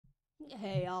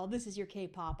Hey all, this is your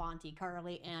K-pop auntie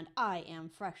Carly, and I am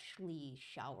freshly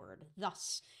showered.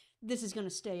 Thus, this is going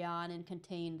to stay on and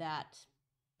contain that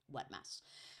wet mess.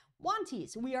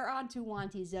 WANTEEZ, we are on to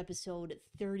WANTEEZ episode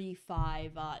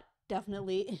 35.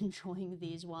 Definitely enjoying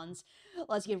these ones.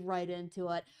 Let's get right into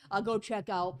it. Go check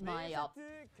out my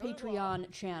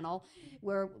Patreon channel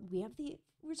where we have the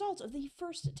results of the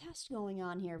first test going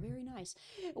on here. Very nice.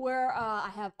 Where I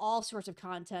have all sorts of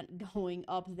content going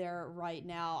up there right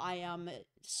now. I am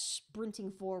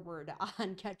sprinting forward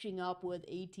on catching up with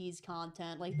ATEEZ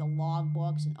content like the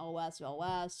logbooks and OS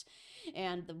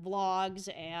and the vlogs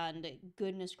and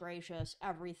goodness gracious,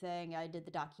 everything. I did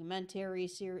the documentary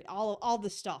series, all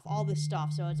this stuff.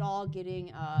 So it's all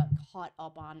getting caught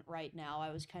up on right now. I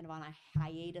was kind of on a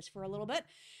hiatus for a little bit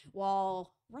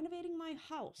while renovating my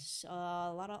house.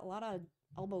 A lot of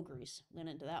elbow grease went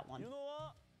into that one.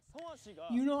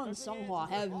 Yuno and Songhwa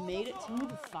have made it to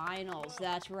the finals.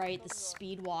 That's right, the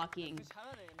speed walking.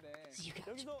 You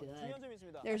guys are good.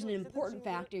 There's an important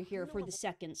factor here for the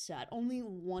second set. Only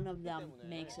one of them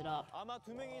makes it up.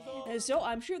 And so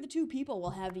I'm sure the two people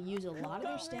will have to use a lot of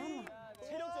their stamina.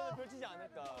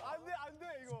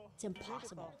 It's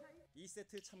impossible.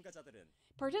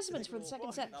 Participants for the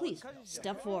second set, please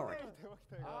step forward.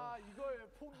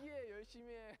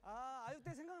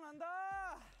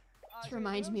 This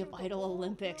reminds me of Idol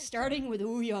Olympics. Starting with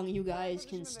Wooyoung, you guys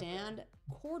can stand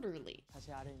quarterly.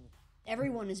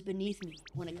 Everyone is beneath me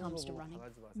when it comes to running.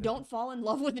 Don't fall in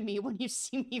love with me when you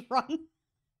see me run.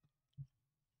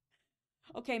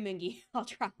 Okay, Mingy, I'll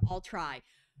try.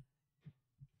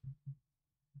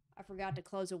 I forgot to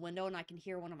close a window and I can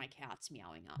hear one of my cats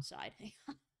meowing outside.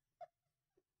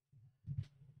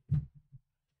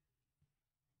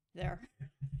 There.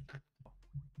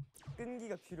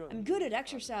 I'm good at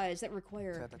exercise that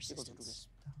require persistence.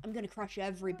 I'm gonna crush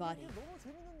everybody.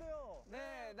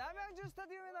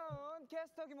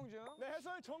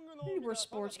 We're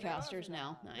sportscasters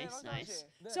now. Nice.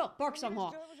 So, Park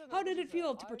Sung-ho, how did it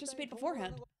feel to participate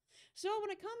beforehand? So,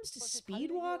 when it comes to speed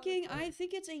walking, I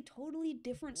think it's a totally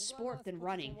different sport than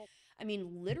running. I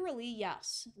mean, literally,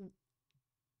 yes.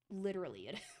 Literally,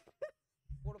 it.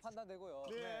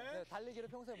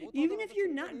 Even if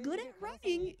you're not good at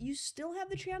running, you still have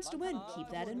the chance to win. Keep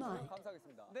that in mind.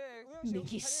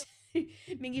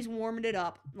 Mingy's warming it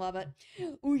up. Love it.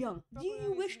 Wooyoung, do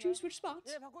you wish to switch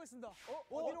spots?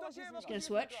 He's gonna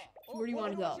switch. Where do you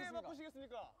want to go?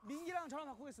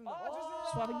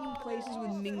 Swapping places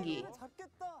with Mingy.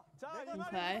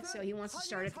 Okay, so he wants to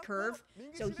start at the curve.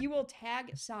 So he will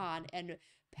tag San and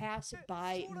pass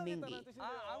by Mingy.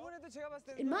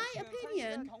 In my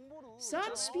opinion,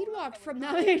 San speedwalked from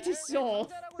Namhae to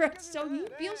Seoul, so he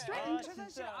feels threatened.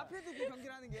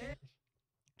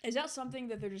 Is that something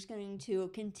that they're just going to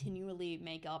continually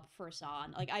make up for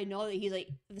San? Like, I know that he's like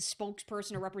the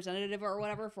spokesperson or representative or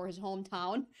whatever for his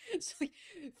hometown. So like,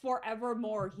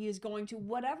 forevermore, he is going to,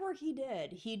 whatever he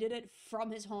did it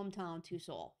from his hometown to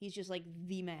Seoul. He's just like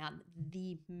the man.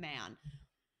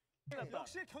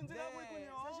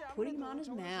 Putting him on his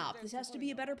map. This has to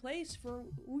be a better place for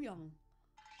Wooyoung.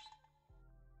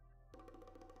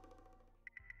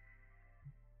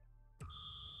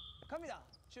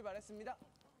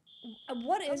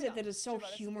 What is it that is so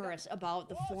humorous about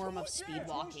the form of speed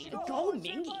walking? Go,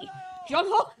 Mingy!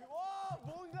 Jungho!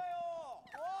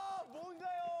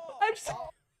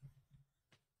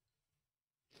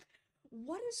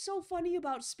 What is so funny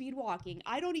about speed walking?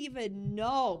 I don't even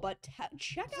know, but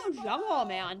check out Jungho,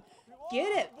 man.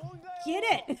 Get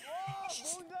it!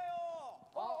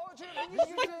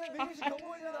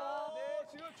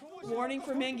 Warning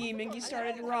for Mingy. Mingy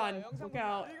started to run. Look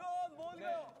out.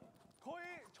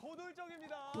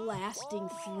 Blasting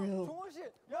through.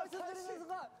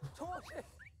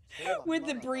 With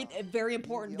the breathe, very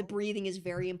important. The breathing is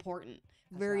very important.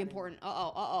 Very important.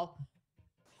 Uh-oh.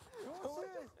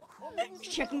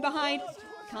 Checking behind.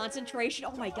 Concentration.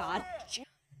 Oh my god.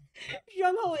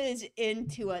 Jungho is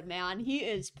into it, man. He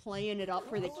is playing it up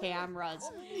for the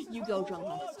cameras. You go,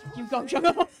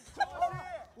 Jungho.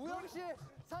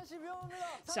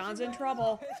 San's in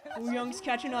trouble. Wooyoung's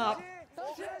catching up.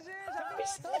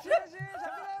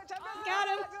 Got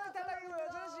him.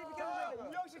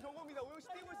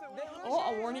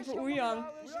 Oh, a warning for Wooyoung.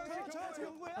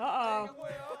 Uh-oh.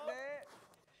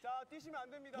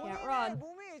 Can't run.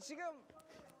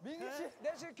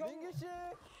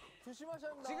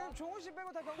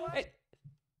 Hey,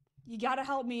 you gotta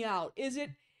help me out. Is it,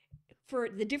 for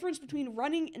the difference between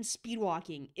running and speed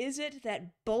walking, is it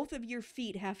that both of your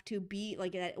feet have to be,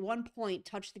 like, at one point,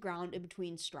 touch the ground in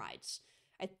between strides?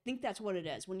 I think that's what it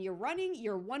is. When you're running,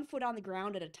 you're 1 foot on the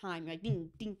ground at a time. You're like ding,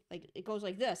 ding, like it goes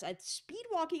like this. At speed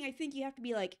walking, I think you have to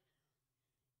be like,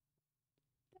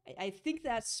 I think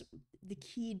that's the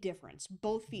key difference.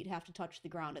 Both feet have to touch the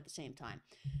ground at the same time.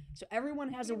 So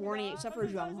everyone has a warning except for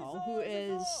Jung-ho, who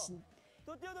is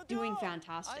doing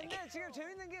fantastic.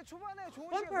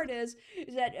 One part is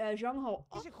that Jung-ho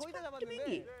upped to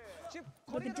Mingi,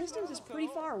 but the distance is pretty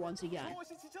far once again.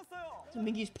 So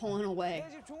Mingi's pulling away.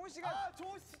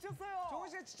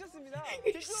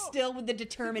 Still with the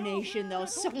determination, though.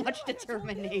 So much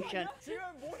determination.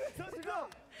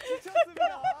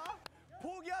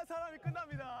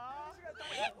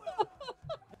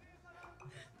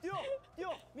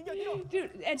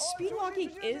 Dude, and speed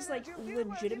walking is like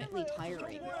legitimately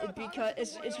tiring because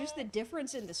it's just the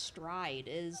difference in the stride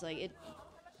is like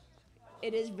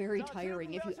it is very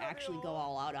tiring if you actually go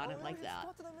all out on it like that.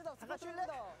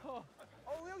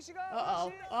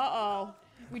 Uh-oh.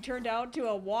 We turned out to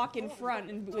a walk in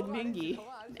front with Mingi.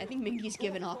 I think Mingi's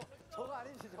given up.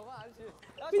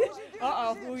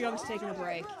 Uh-oh, Woo Young's taking a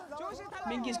break.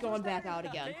 Mingi's going back out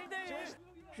again.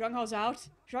 Jung-ho's out.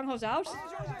 Jung-ho's out.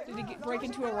 Did he break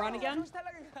into a run again?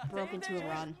 Broke into a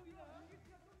run.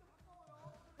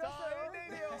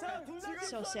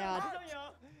 So sad.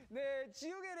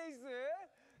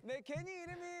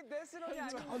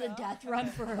 Called a death run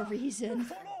for a reason.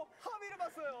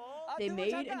 They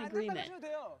made an agreement.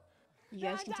 You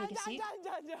guys can take a seat.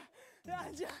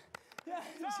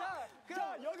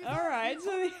 Alright,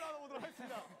 so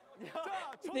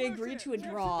they agreed to a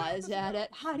draw. Is that it?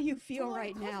 How do you feel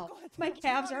right now? My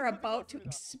calves are about to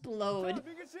explode.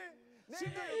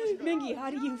 Mingi, how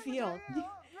do you feel?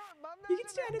 You can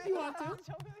stand if you want to.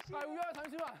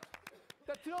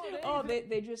 Oh,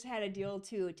 they just had a deal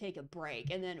to take a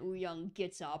break, and then Woo Young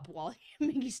gets up while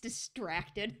Mingi's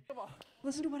distracted.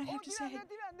 Listen to what I have to say.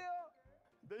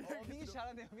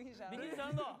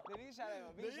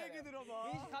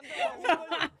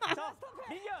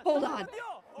 Hold on.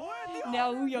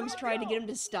 Now Woo Young's trying to get him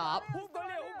to stop.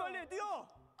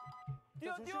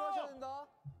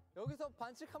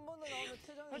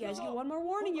 You guys get one more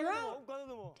warning, you're out.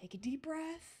 Take a deep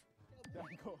breath.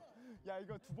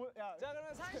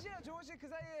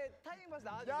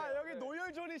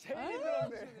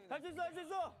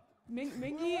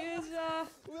 Mingi is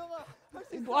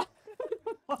what?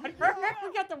 Water.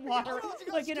 We got the water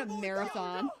like in a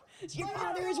marathon. Your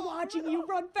father is watching you.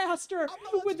 Run faster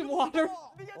with the water.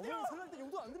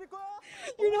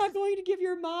 You're not going to give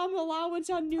your mom allowance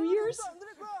on New Year's?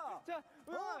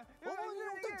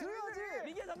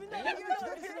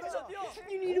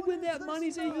 You need to win that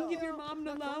money so you can give your mom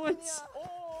an allowance.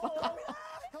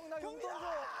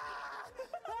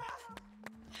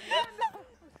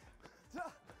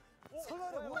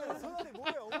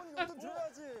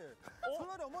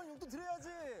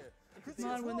 Come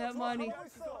on, win that money.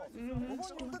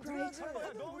 It's doing great.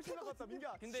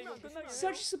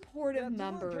 Such supportive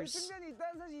members.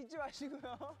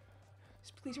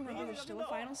 Please remember there's still a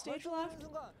final stage left.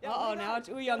 Uh-oh, now it's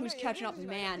Woo Young who's catching up.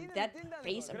 Man, that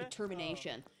face of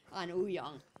determination on Woo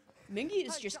Young. Mingi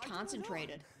is just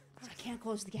concentrated. I can't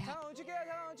close the gap.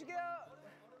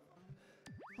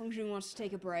 Hongjun wants to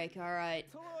take a break. All right.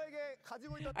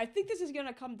 I think this is going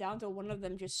to come down to one of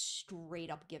them just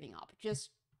straight up giving up. Just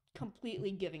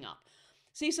completely giving up.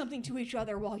 Say something to each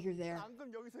other while you're there.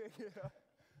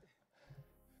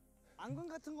 I don't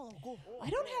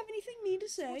have anything mean to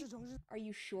say. Are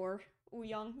you sure, Woo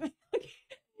Young?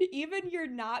 Even your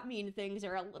not mean things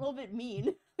are a little bit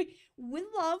mean. With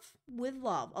love.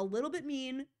 A little bit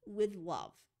mean, with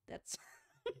love. That's...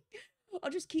 I'll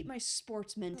just keep my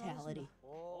sports mentality.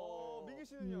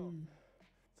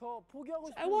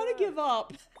 I want to give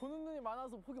up,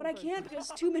 but I can't because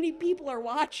too many people are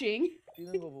watching.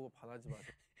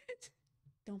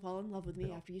 Don't fall in love with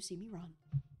me after you see me run.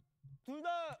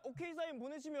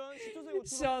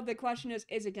 So the question is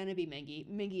it going to be Mingi?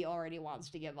 Mingi already wants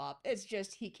to give up. It's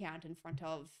just he can't in front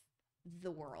of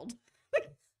the world.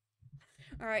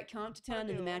 Alright, count to 10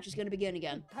 and the match is going to begin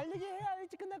again.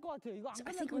 So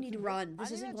I think we need to run. This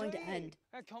isn't going to end.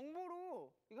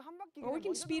 Or we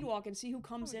can speed walk and see who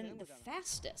comes in the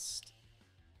fastest.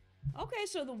 Okay,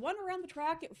 so the one around the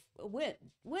track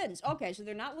wins. Okay, so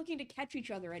they're not looking to catch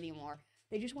each other anymore.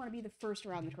 They just want to be the first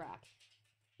around the track.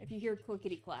 If you hear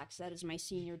clickety clacks, that is my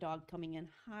senior dog coming in.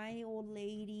 Hi, old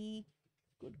lady.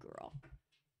 Good girl.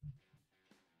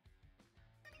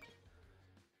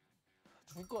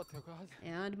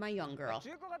 And my young girl.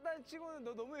 This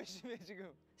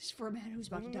is for a man who's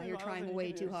about to die. You're trying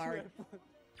way too hard.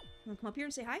 Wanna come up here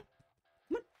and say hi?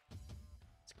 Come on.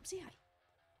 Let's come say hi.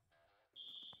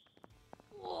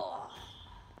 Whoa.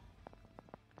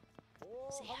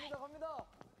 Say hi. 갑니다.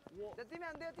 야, 뛰면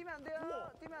안 돼요. 뛰면 안 돼요.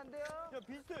 뛰면 안 돼요. 야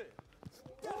비슷해.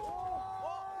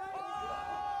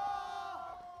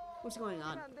 What's going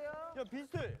on? 뛰면 안 돼요. 야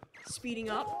비슷해. Speeding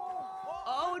up.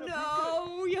 Oh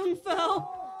no, Young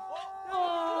fell.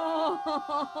 Oh.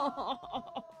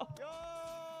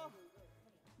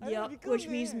 야. Yep, which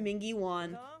means Mingy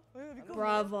won.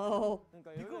 Bravo.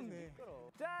 미끄럽네.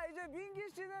 자, 이제 민기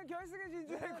씨는 결승에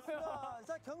진출했고요.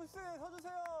 자 경수에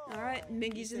서주세요. All right,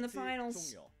 Mingy's in the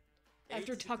finals.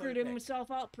 After tuckered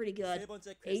himself out pretty good.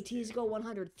 ATEEZ go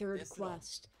 103rd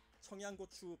quest.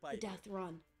 The death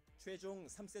run.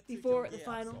 Before the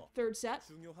final third set,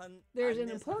 there's an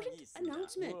important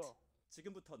announcement.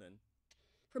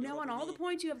 From now on, all the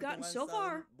points you have gotten so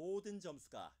far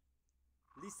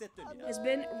has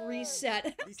been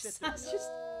reset.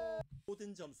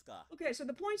 Okay, so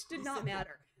the points did not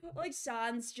matter. Like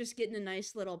San's just getting a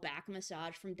nice little back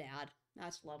massage from Dad.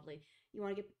 That's lovely. You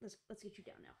want to get let's get you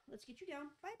down now. Let's get you down.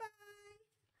 Bye bye.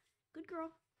 Good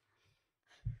girl.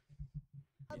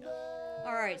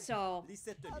 All right, so this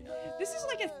is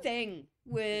like a thing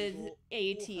with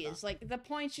ATEEZ. Like the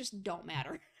points just don't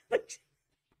matter.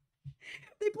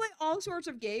 They play all sorts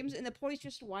of games, and the points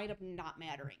just wind up not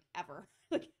mattering ever.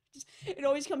 Like it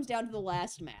always comes down to the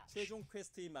last match.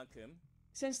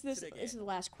 Since this is the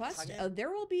last quest,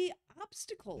 there will be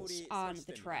obstacles on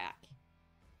the track.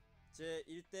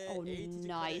 Oh,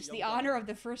 nice. The honor of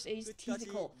the first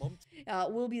ATEEZICAL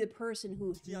will be the person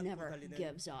who never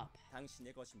gives up.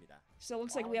 So it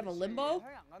looks like we have a limbo.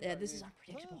 Yeah, this is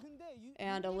unpredictable.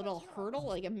 And a little hurdle,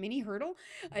 like a mini hurdle.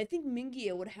 I think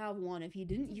Mingy would have one if he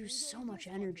didn't use so much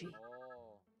energy.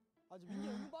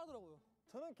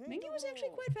 Mingy was actually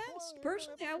quite fast.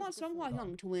 Personally, I want Sung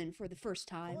Hwa-hyung to win for the first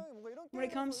time. When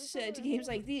it comes to games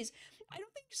like these, I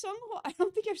don't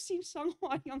think I've seen Sung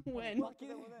Hwa-hyung win.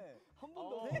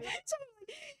 So,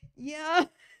 yeah.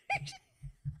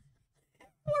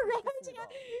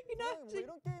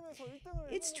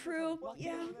 It's true.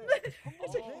 Yeah.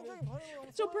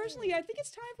 So personally, I think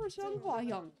it's time for Sung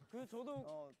Hwa-hyung.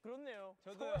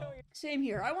 Same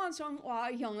here. I want Sung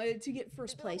Hwa-hyung to get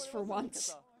first place for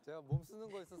once.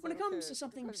 When it comes to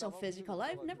something so physical,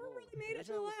 I've never really made it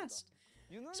to the last.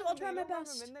 So I'll try my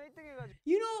best.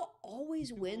 You know,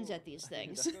 always wins at these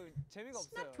things. It's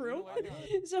not true.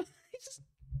 So it's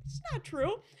not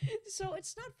true. So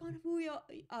it's not fun if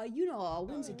you know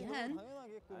wins again.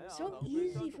 So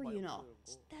easy for you know.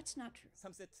 That's not true.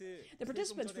 The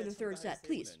participants for the third set,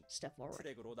 please step forward.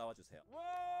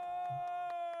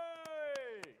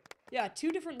 Yeah,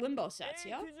 2 different limbo sets.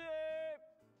 Yeah.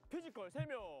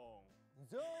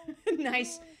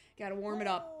 Nice. Gotta warm it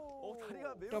up.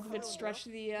 Don't forget to stretch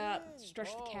the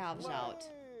calves out.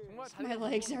 My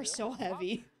legs are so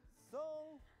heavy.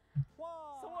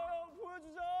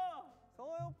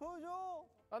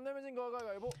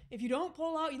 If you don't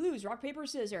pull out, you lose. Rock, paper,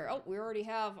 scissors. Oh, we already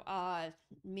have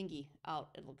Mingy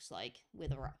out, it looks like,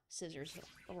 with scissors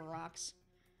over rocks.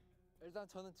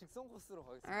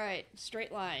 Alright,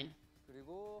 straight line.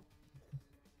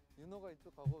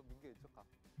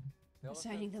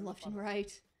 Assigning them left and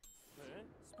right.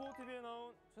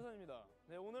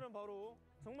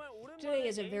 Today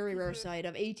is a very rare sight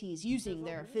of ATEEZ using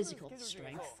their physical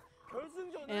strength.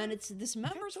 And it's this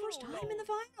member's first time in the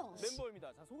finals.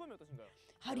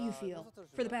 How do you feel?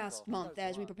 For the past month,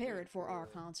 as we prepared for our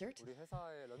concert,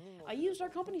 I used our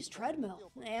company's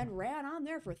treadmill and ran on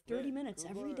there for 30 minutes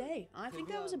every day. I think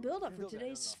that was a build-up for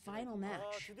today's final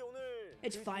match.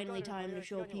 It's finally time to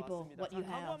show people what you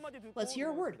have. Let's hear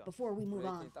a word before we move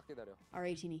on. All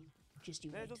right, Teeny, just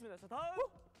you wait.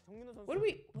 What are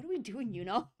we doing, you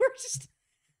know? We're just...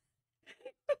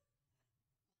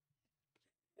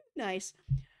 Nice.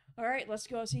 All right, let's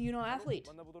go see you know athlete.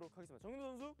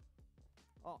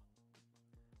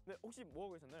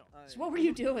 So what were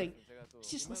you doing?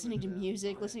 Just listening to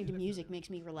music. Listening to music makes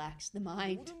me relax the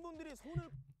mind.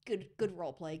 Good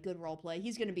role play. Good role play.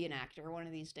 He's gonna be an actor one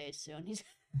of these days soon.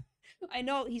 I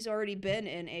know he's already been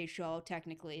in a show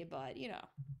technically, but you know.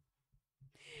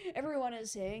 Everyone is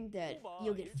saying that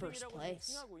you'll get first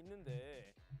place.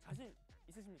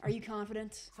 Are you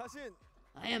confident?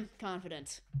 I am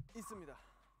confident. I'll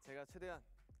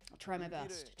try my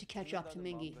best to catch up to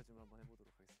Mingy.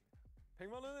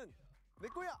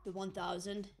 The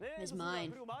 1,000 is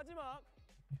mine.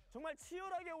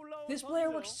 This player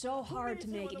worked so hard to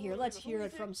make it here. Let's hear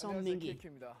it from some Mingy.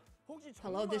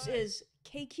 Hello, this is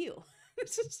KQ.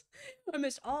 I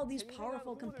miss all these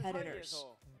powerful competitors.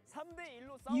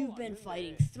 You've been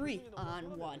fighting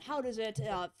 3-on-1. How does it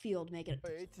feel to make it?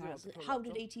 How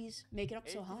did ATEEZ make it up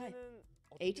so high?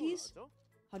 ATEEZ?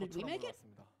 How did we make it?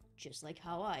 Just like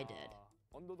how I did.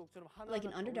 like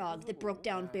an underdog that broke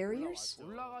down barriers.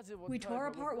 We tore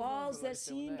apart walls that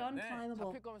seemed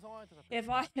unclimbable. If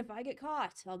I get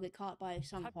caught, I'll get caught by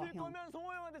Sung-hwa Hyun.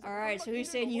 All right, so he's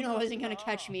saying Yuno isn't gonna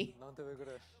catch me. 나한테 왜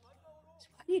그래?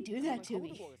 Why do you do that to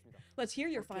me? Let's hear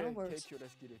your final words.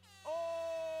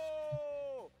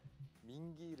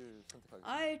 민기를 선택하겠습니다.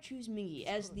 I choose Mingi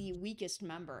as the weakest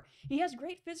member. He has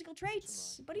great physical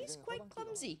traits, but he's quite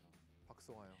clumsy.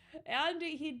 박성화요. And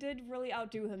he did really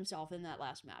outdo himself in that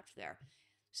last match there.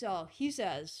 So he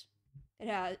says it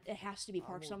has to be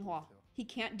Park Sung-hwa. He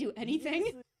can't do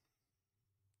anything.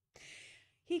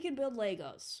 He can build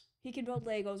Legos. He can build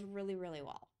Legos really, really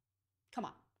well. Come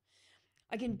on.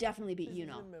 I can definitely beat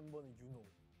Yuno.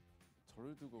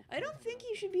 I don't think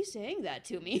you should be saying that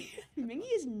to me.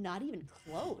 Mingi is not even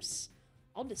close.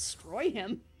 I'll destroy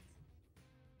him.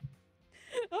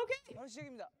 Okay. 바로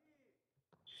시작입니다.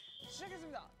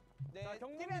 시작했습니다. 네,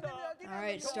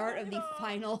 Alright, start of the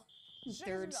final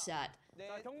third set.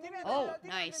 Oh,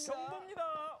 nice.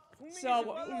 So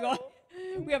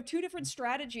we have two different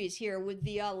strategies here with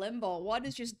the limbo. One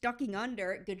is just ducking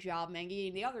under. Good job,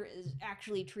 Mingi. The other is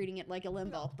actually treating it like a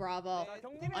limbo. Bravo.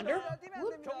 Under.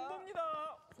 Whoop.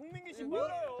 송민기 씨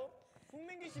빨라요.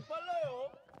 송민기 씨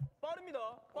빨라요.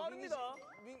 빠릅니다.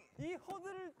 이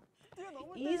허들을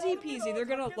뛰어넘을 때 Easy peasy. They're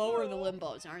gonna lower the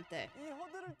limbos, aren't they? 이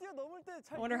허들을 뛰어넘을 때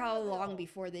I wonder how long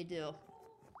before they do.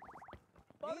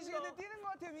 민기 씨 근데 뛰는 것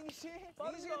같아요, 민기 씨.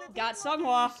 민기 씨 근데 Got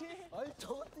Sung-hwa. 아니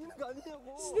저거 뛰는 거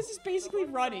아니냐고. This is basically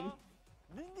running.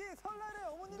 민기 설날에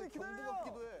어머님이 기다려요.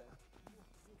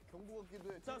 경고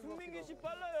같기도 해. 자, 송민기 씨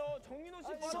빨라요. 정민호 씨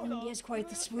빠릅니다. Sung is quite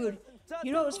the spoon.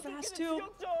 You know, it's fast too.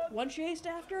 One chased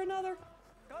after another.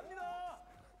 갑니다.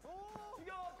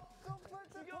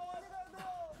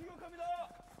 추격합니다.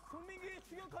 송민기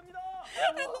추격합니다.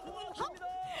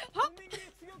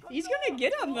 He's gonna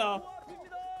get him though.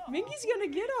 Mingi's gonna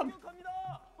get him.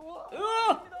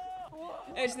 Ugh.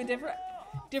 It's the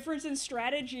difference in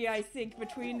strategy, I think,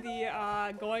 between the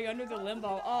going under the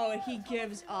limbo. Oh, and he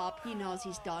gives up. He knows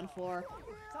he's done for.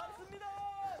 잡았습니다.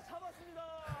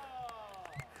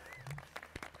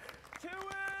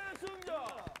 최후의 승자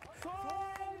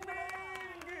송민기.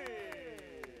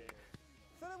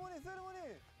 세레모니.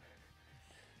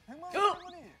 100만 원 Oh!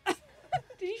 세레모니.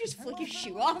 Did he just flick his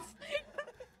shoe off?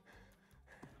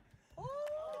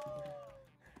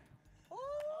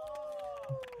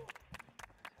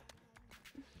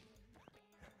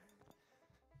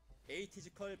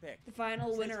 ATEEZICAL 100. The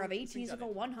final winner of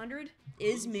ATEEZICAL 100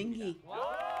 is Mingi.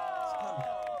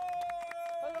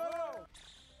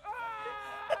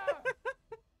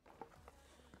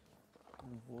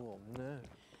 뭐 없네.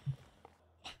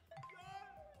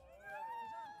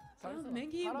 Well,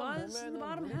 Mingi was in the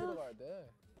bottom half.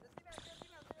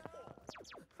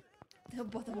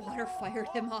 But the water fired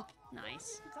him up.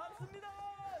 Nice. 잡았습니다.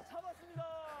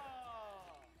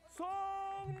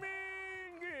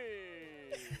 송민기.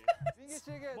 민기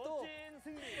씨에게 또 멋진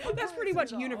승리. That's pretty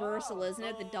much universal, isn't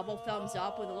it? The double thumbs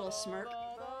up with a little smirk.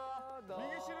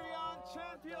 민기 씨를 위한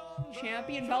챔피언.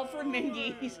 Champion belt for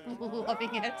Mingi. He's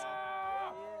loving it.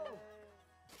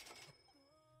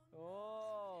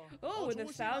 Oh, with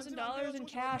 $1,000 in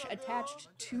cash attached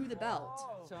to the belt.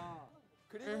 자,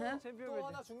 그리고 또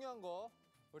하나 중요한 거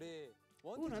우리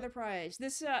Ooh, another prize.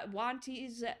 This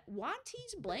WANTEEZ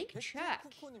blank check.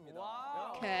 쿠폰입니다.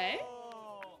 Okay.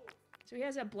 So he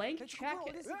has a blank check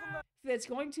that's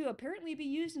going to apparently be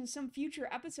used in some future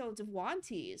episodes of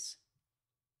WANTEEZ.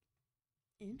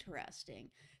 Interesting.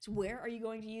 So where are you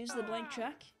going to use the blank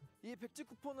check? 이 백지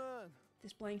쿠폰은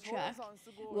This blank check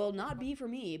will not be for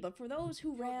me, but for those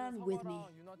who ran with me.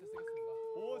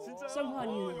 오, 진짜요? Sung-hwa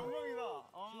Hyun. 영광이다.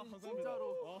 아, 감사합니다.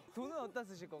 돈은 어디다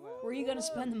쓰실 건가요? Where are you gonna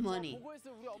spend the money?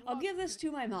 I'll give this to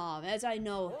my mom, as I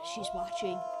know she's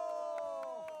watching.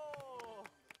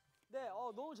 네,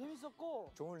 너무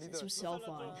재밌었고 좋은 리더. This was so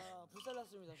fun.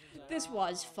 불살랐습니다, 진짜. This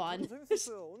was fun.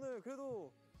 재밌었어요. 오늘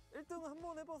그래도 1등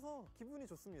한번 해봐서 기분이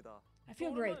좋습니다. I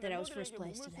feel great that I was first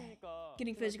place today.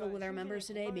 Getting physical with our members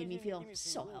today made me feel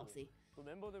so healthy.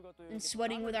 And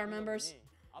sweating with our members,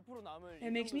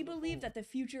 it makes me believe that the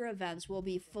future events will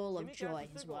be full of joy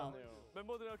as well.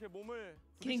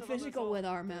 Getting physical with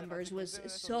our members was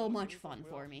so much fun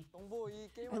for me.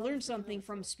 I learned something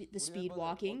from the speed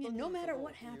walking, and no matter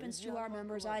what happens to our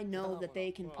members, I know that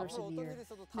they can persevere.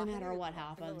 No matter what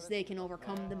happens, they can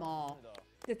overcome them all.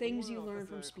 The things you learn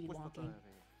from speed walking.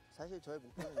 사실 저의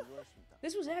목표는 이거였습니다.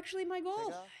 This was actually my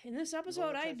goal. In this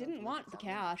episode, I didn't want the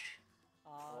cash.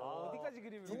 어디까지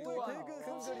그림을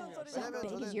계획은 It's not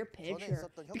big as your picture.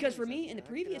 Because for me, in the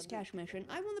previous cash mission,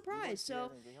 I won the prize,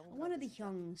 so I wanted the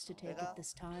youngs to take it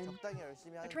this time.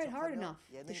 I tried hard enough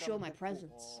to show my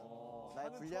presence.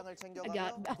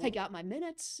 I got my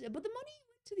minutes, but the money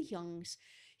went to the youngs.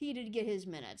 He did get his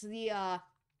minutes.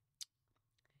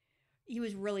 He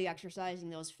was really exercising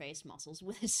those face muscles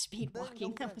with his speed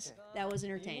walking. That was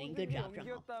entertaining. Good job,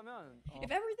 Jungho.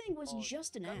 If everything was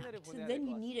just an act, then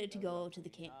you needed to go to the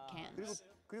cans.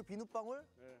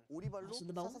 Also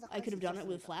the bowl. I could have done it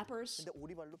with flappers,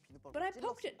 but I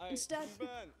poked it instead.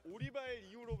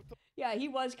 Yeah, he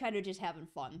was kind of just having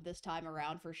fun this time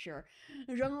around for sure.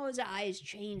 Jungho's eyes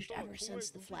changed ever since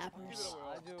the flappers.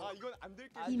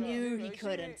 He knew he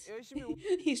couldn't.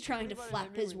 He's trying to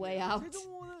flap his way out.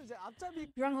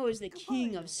 Jungho is the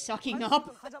king of sucking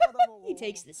up. He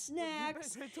takes the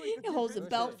snacks. He holds the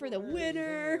belt for the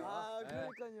winner.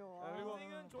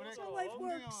 That's how life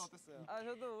works.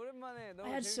 I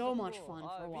had so much fun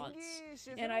for once.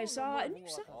 And I saw a new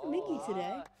set of Mingy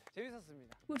today,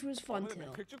 which was fun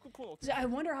too. So I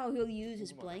wonder how he'll use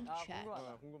his blank check.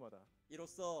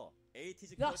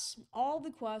 Thus, all the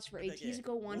quests for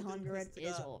ATEEZICAL 100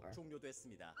 is over.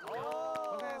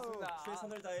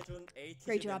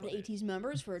 Great job to ATEEZ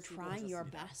members for trying your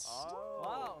best.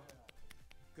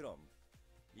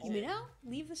 You may now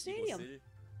leave the stadium.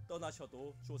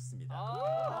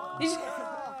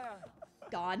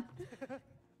 Gone.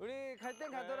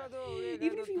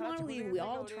 Even if you want to leave, we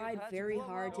all tried very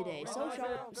hard today. So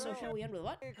shall we end with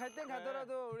what?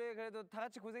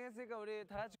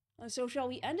 So shall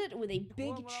we end it with a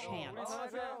big chant?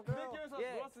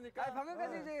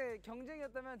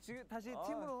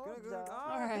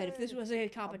 Alright, if this was a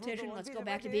competition, let's go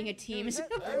back to being a team.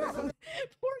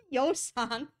 Poor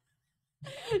Yosang.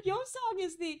 Yosang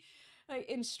is the...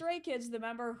 in Stray Kids, the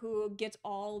member who gets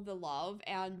all the love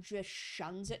and just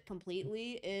shuns it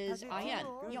completely is Ayan,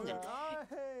 Youngin.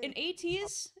 In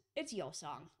ATEEZ, it's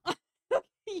Yosang.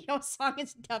 Yosang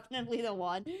is definitely the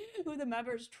one who the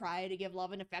members try to give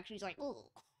love and affection. He's like, ooh,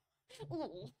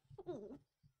 ooh, ooh.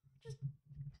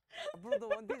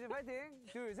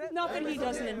 Not that he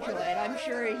doesn't enjoy it. I'm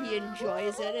sure he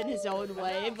enjoys it in his own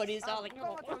way, but he's all like,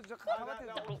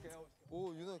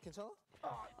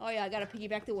 oh yeah, I gotta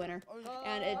piggyback the winner.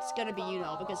 And it's gonna be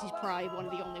Yuno, because he's probably one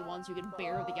of the only ones who can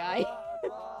bear the guy.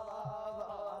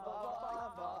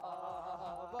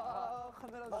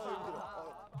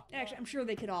 Actually, I'm sure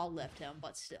they could all lift him,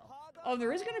 but still. Oh,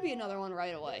 there is gonna be another one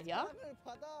right away, yeah?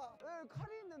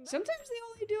 Sometimes they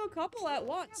only do a couple at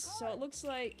once, so it looks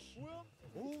like...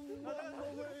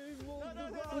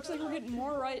 Looks like we're getting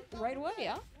more right away,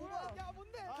 yeah?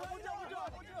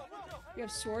 We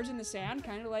have swords in the sand,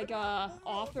 kind of like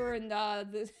Author and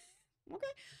the...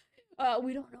 Okay.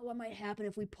 We don't know what might happen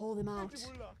if we pull them out,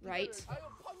 right?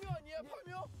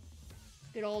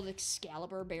 Good old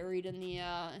Excalibur buried in the...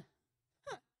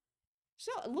 Huh.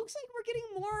 So it looks like we're getting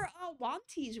more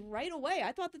WANTEEZ right away.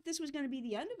 I thought that this was going to be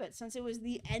the end of it, since it was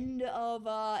the end of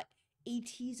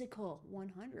ATEEZICAL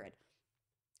 100.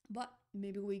 But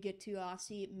maybe we get to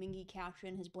see Mingy cash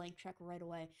in his blank check right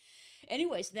away.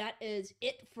 Anyways, that is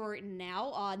it for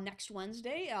now. Next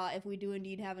Wednesday, if we do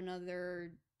indeed have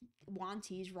another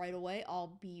WANTEEZ right away,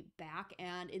 I'll be back.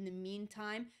 And in the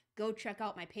meantime, go check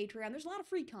out my Patreon. There's a lot of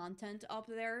free content up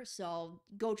there, so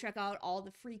go check out all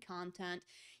the free content.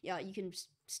 Yeah, you can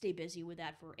stay busy with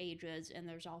that for ages, and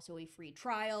there's also a free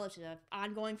trial. It's an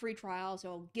ongoing free trial,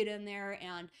 so get in there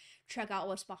and check out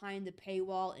what's behind the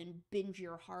paywall and binge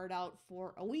your heart out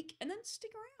for a week, and then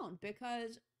stick around,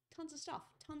 because tons of stuff.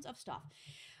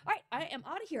 All right, I am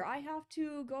out of here. I have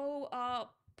to go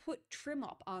put trim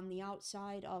up on the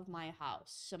outside of my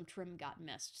house. Some trim got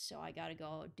missed, so I gotta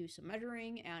go do some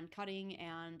measuring and cutting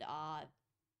and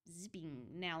zipping,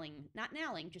 not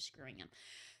nailing, just screwing in.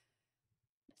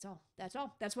 That's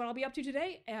all. That's what I'll be up to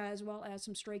today, as well as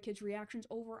some Stray Kids reactions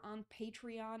over on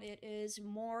Patreon. It is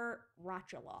more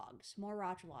Rachalogs.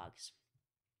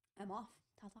 I'm off.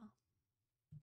 Ta-ta.